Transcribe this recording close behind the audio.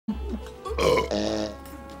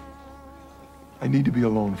need to be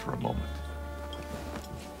alone for a moment.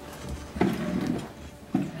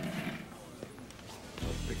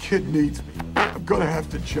 The kid needs me. I'm gonna have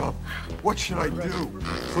to jump. What should I do?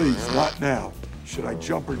 Please, not now. Should I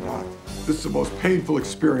jump or not? This is the most painful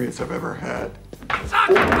experience I've ever had. It's not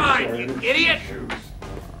fine, you idiot!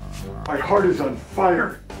 My heart is on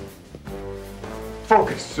fire.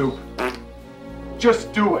 Focus, Soup.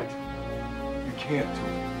 Just do it. You can't do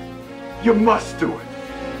it. You must do it.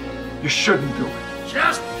 You shouldn't do it.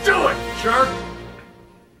 Just do it, jerk!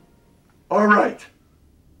 All right.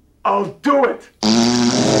 I'll do it.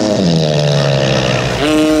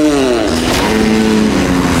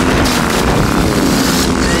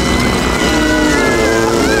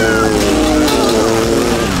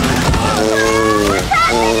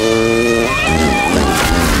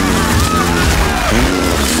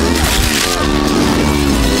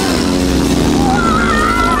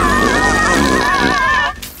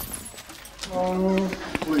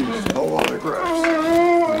 Please, no autographs.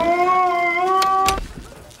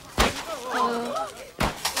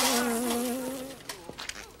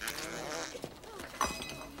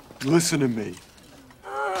 Listen to me.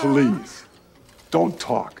 Please. Don't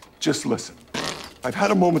talk. Just listen. I've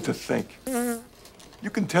had a moment to think. You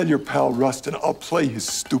can tell your pal Rustin I'll play his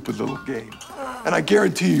stupid little game. And I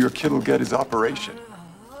guarantee you your kid will get his operation.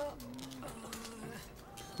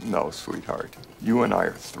 No, sweetheart. You and I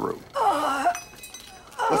are through.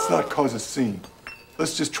 Let's not cause a scene.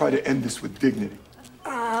 Let's just try to end this with dignity.